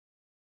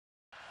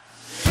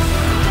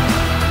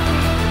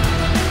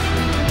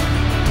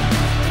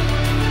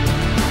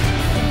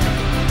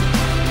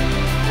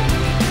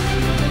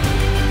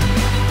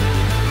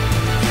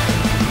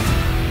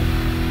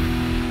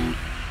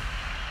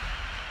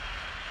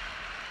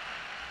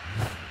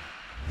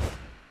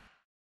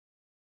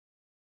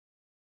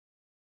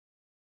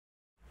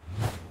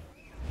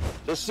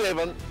the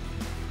 7.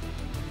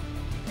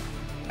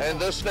 And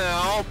this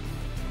now,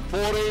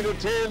 14 to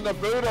 10, the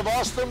boot of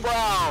Austin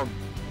Brown.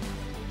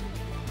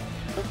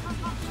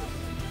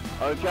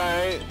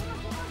 Okay,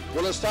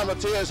 Willis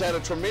Tamatea has had a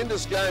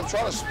tremendous game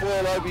trying to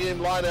spoil OBM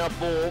line-out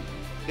ball.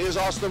 Here's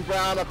Austin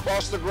Brown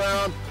across the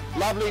ground.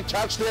 Lovely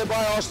touch there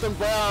by Austin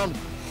Brown.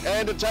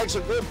 And it takes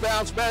a good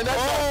bounce, man.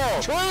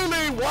 That's a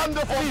truly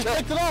wonderful He kick.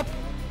 picked it up.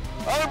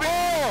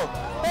 OBM,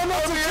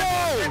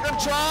 second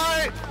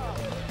try.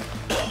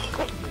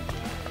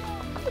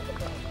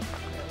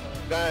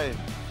 Okay,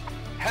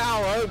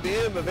 how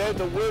OBM have had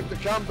to work to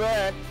come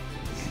back.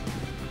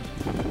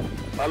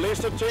 A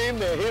Leicester team,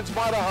 their heads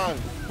might have hung.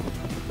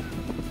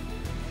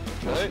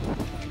 Okay.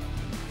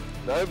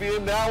 The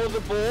OBM now with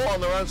the ball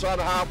on their own side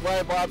of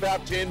halfway by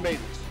about 10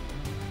 metres.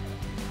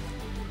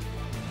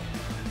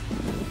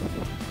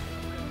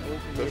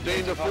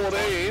 15 to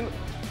 14.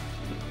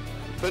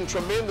 Been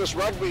tremendous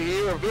rugby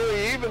here, a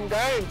very even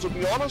game to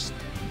be honest.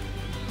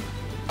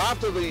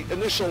 After the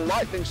initial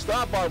lightning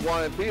start by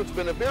YMP, it's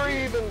been a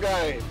very even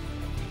game.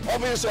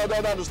 Obviously I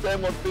don't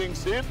understand what's being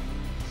said,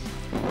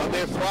 but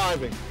they're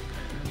thriving.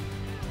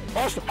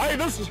 Austin, hey,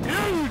 this is huge!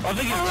 I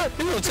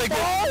think he'll take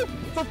it.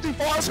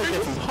 55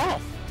 metres? From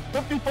half.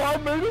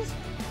 55 metres?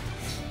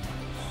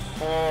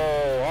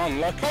 Oh,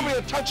 unlucky. Probably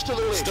a touch to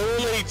the left.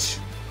 Still Leach.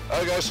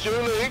 Okay, Stu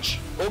Leach.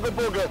 Booger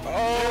booger.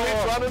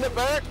 Oh. Running it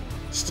back.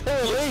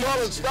 Still Leach.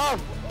 Solid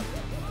stuff.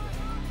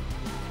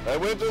 They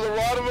went to the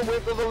right of him,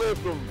 went to the left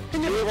of him. He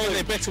never ran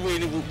there back to where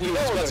he was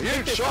about to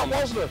huge shot,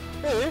 wasn't it?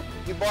 Yeah.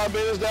 You 5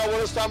 metres now,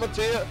 Willis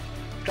Tamatea.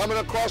 Coming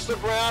across the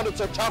ground, it's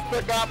a tough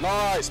pickup.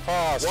 Nice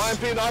pass.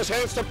 YMP, nice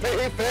hands to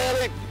Pehe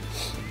Fairley.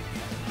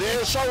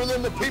 They're showing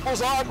them the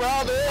people's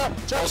eyebrow there.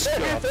 Just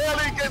Pehe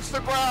Fairley gets the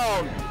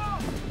ground.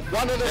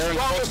 One of the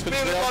strongest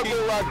men in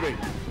local rugby.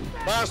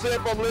 Pass there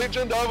from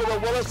Legend over to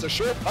Willis, a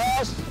short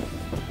pass.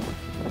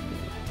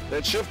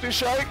 That shifty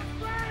shake.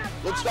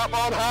 Looks up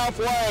on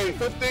halfway,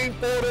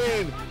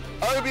 15-14.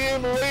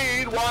 OBM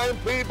lead,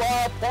 YMP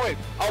by a point.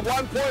 A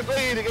 1-point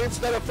lead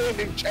against the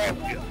defending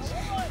champions.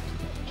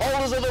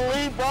 Holders of the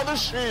Lee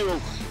Brothers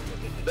Shield.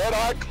 That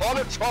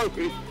iconic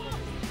trophy.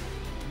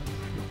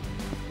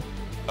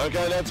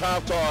 Okay, that's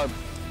halftime.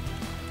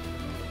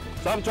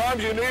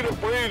 Sometimes you need a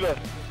breather.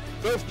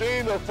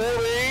 15 to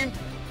 14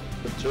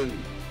 to 2.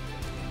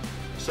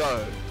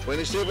 So,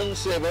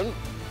 27-7.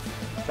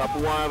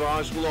 Couple wire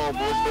ice will on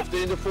board.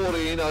 15 to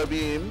 14,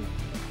 OBM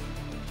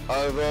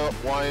over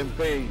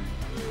YMP.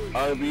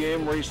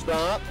 OBM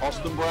restart.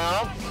 Austin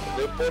Brown,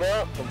 left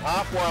footer from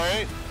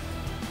halfway.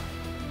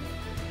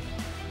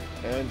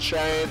 And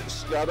Shane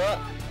Scudder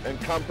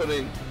and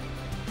company,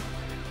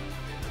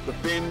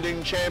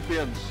 defending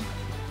champions.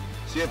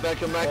 See if they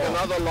can make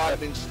another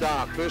lightning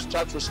start. First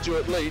touch was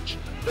Stuart Leach.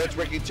 That's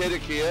Ricky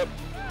Teddick here.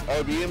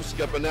 OBM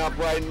skipper, now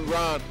Braden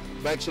Grant.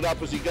 Makes it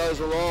up as he goes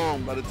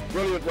along, but it's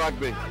brilliant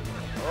rugby.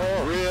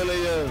 Oh,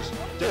 really is.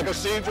 Decker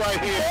Seeds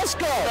right here.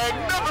 Oscar!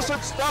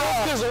 Magnificent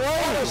start.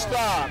 What a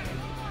start.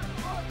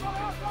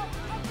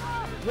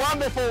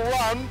 Wonderful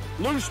run.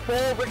 Loose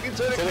ball, Ricky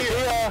Teddick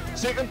here.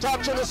 Second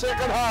touch in the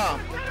second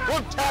half.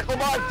 Good tackle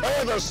by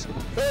Purvis.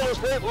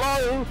 Purvis went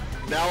low.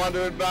 Now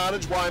under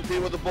advantage. YMP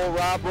with the ball.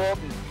 Ra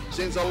Broughton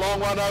sends a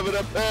long one over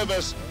to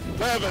Purvis.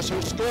 Purvis, who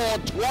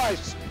scored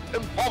twice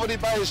in Poverty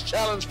Bay's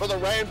challenge for the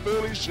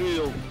Ranfurly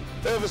Shield.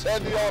 Purvis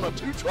had the honour.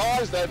 2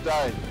 tries that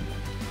day.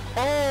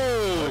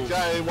 Oh!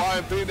 Okay,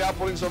 YMP now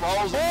putting some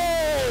holes in.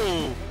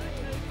 Oh!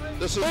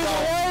 This is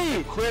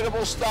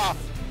incredible stuff.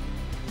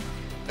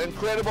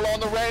 Incredible on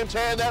the Rams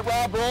hand, that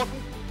Ra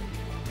Broughton.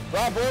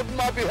 Ra Broughton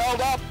might be held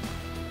up.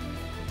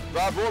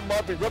 Ra Broughton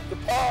might be ripped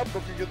apart,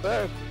 looking at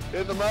that.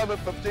 In the moment,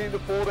 15 to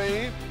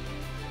 14.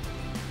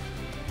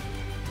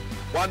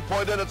 1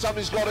 point in it,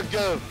 somebody's got to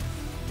give.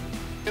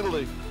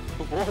 Italy.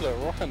 What a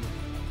run.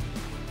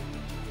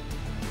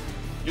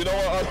 You know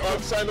what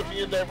I'd say looking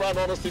at that run,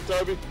 honestly,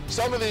 Toby?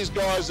 Some of these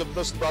guys have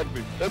missed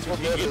rugby. That's what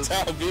that is.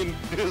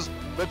 Here's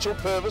Mitchell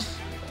Purvis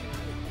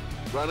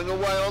running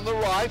away on the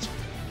right.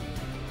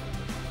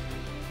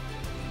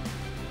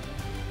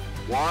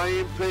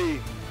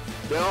 YMP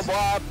down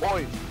by a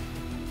point.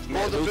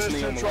 Scored the first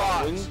 2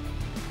 tries.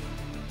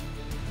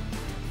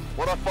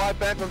 What a fight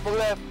back, and look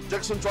at that.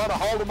 Dixon trying to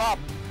hold him up.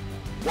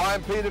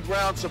 YMP to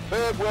ground.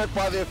 Superb work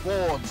by their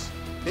forwards.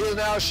 Here's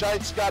now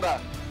Shade Scudder,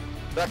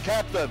 the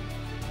captain.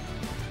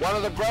 One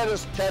of the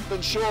greatest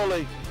captains,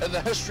 surely, in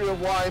the history of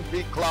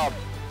YMP Club.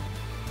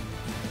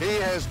 He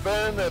has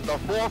been at the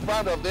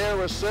forefront of their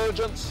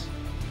resurgence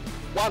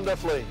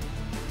wonderfully.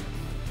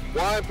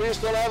 YMP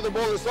still have the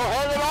ball, they're still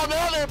hanging on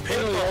now, they're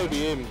penalty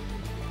OBM.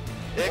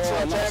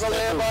 Excellent tackle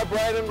there by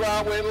Braden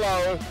Grant, went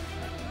low.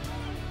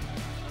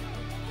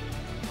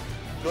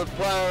 Good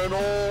player in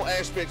all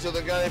aspects of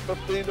the game,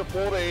 15 to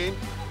 14.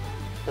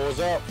 Pause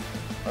up.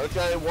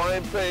 Okay,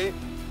 YMP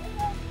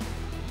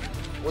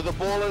with the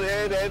ball in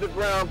hand and the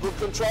ground. Good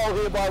control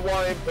here by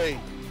YMP.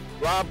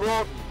 Ra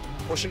Broughton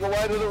pushing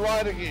away to the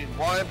right again.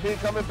 YMP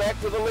coming back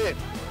to the left.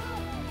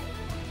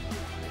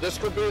 This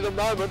could be the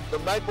moment, the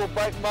make or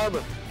break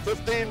moment.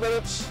 15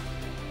 minutes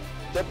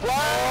to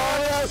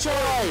play. That's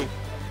right.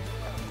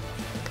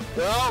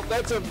 Well,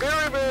 that's a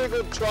very, very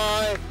good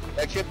try.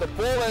 They kept the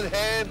ball in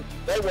hand.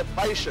 They were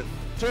patient.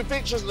 Two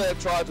features of that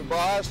try,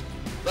 Tobias.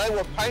 They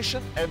were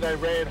patient and they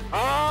ran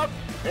hard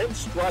and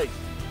straight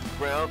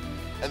ground,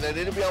 and they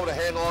need to be able to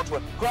hang on to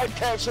it. Great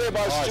catch there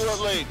by Stuart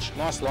Leach.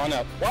 Nice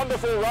lineup.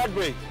 Wonderful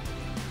rugby.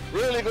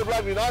 Really good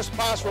rugby. Nice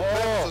pass from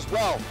Purvis as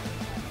well.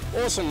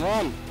 Awesome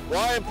run.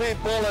 YMP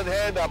ball in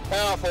hand are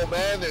powerful,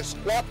 man. They're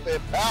squat, they're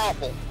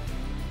powerful.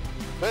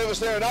 Purvis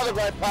there, another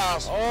great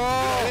pass. You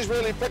know, he's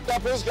really picked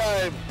up his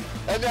game.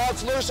 And now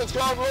it's loose, it's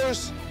gone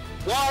loose.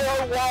 Why,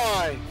 oh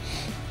why?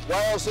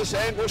 Wales, this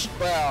anguished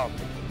crowd.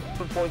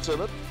 7 points in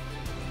it.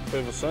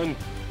 Purvis in.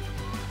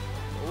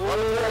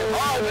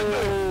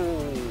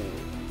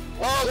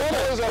 Oh, the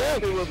players are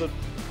happy with it.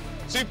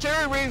 See,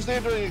 Terry Reeves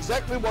there doing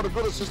exactly what a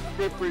good assistant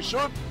referee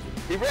should.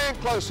 He ran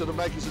closer to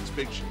make his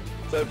inspection.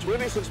 So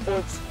 26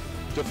 points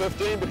to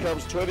 15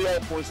 becomes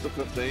 28 points to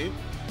 15.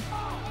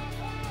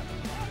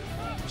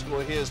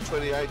 Score here is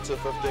 28 to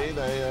 15.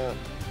 They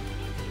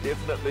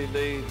definitely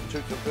need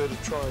 2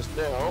 converted tries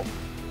now.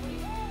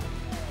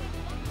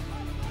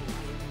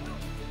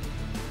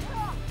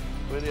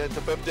 28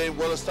 to 15,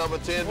 Willis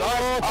Tamatea.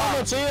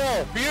 Nice.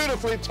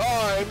 Beautifully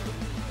timed.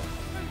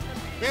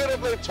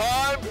 Beautifully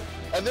timed.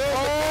 And there's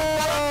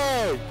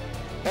the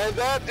and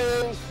that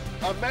is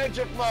a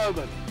magic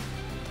moment.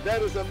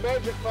 That is a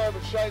magic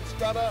moment, Shane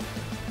Scudder.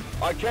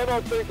 I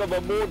cannot think of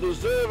a more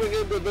deserving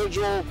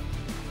individual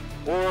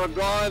or a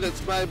guy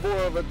that's made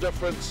more of a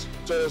difference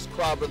to his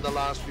club in the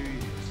last few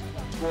years.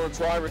 Score a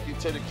try, Ricky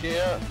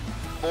Tedekia.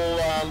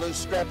 Ball loose,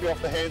 scrappy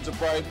off the hands of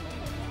Braden.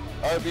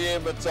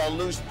 OBM, it's a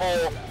loose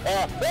ball.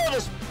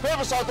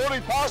 Purvis, I thought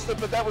he passed it,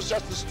 but that was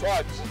just the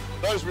stripes.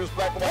 Those were his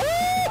black and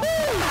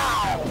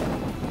white.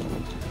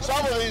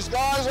 Some of these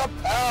guys are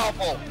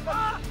powerful.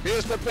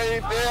 Here's the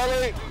Pete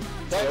Daly,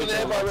 taken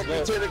there by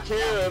Ricky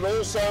Tedekia and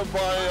also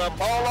by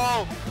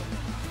Polo.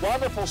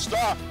 Wonderful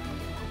stuff.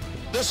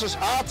 This is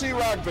hearty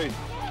rugby.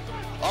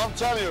 I'm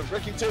telling you,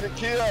 Ricky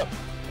Tedekia.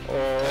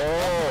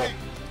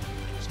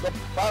 It's got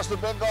past the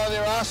big guy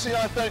there, RC,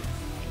 I think.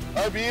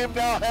 OBM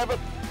now have it.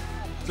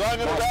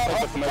 Throwing it around,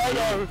 hot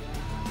potato.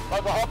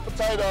 Like a hot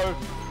potato.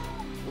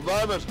 At the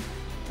moment,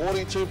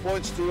 42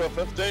 points to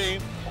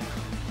 15.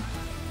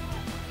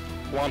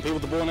 YMP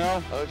with the ball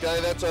now.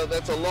 Okay, that's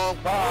a long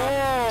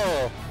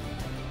pass.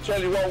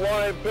 Tell you what,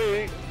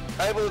 YMP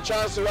able to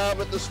chance their arm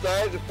at this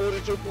stage at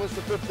 42 points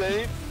to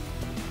 15.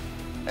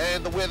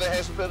 And the weather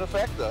hasn't been a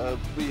factor.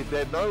 We've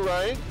had no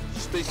rain to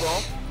speak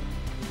of.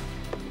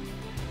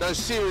 No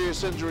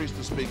serious injuries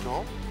to speak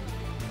of.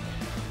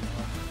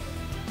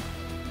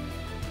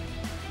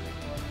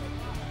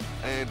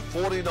 And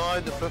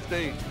 49 to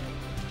 15.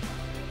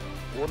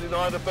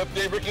 49 to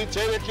 15. Ricky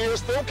Tedekia is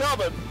still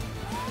coming.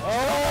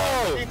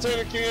 Ricky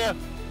Tedekia.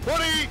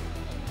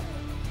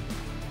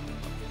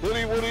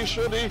 Woody,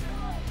 should he?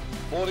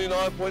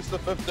 49 points to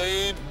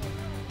 15.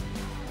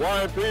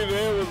 YMP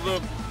there with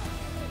the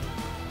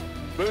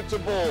boot to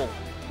ball.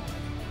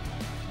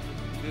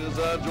 Here's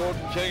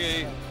Jordan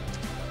Kingy.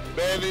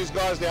 Man, these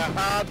guys, they're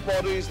hard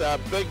bodies, they're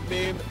big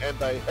men, and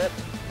they hit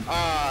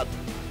hard.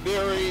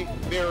 Very,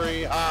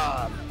 very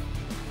hard.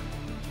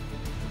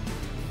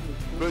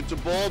 Boot to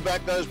ball,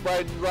 back goes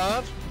Braden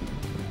Grant.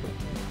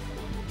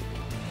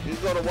 He's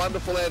got a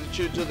wonderful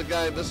attitude to the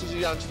game. This is a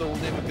youngster who will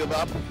never give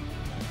up.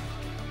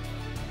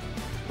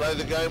 Play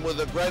the game with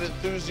a great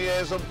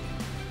enthusiasm.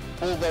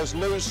 Ball goes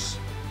loose.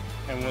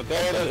 And with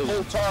that,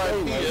 full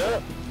time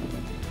here.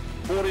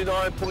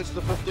 49 points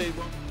to 15.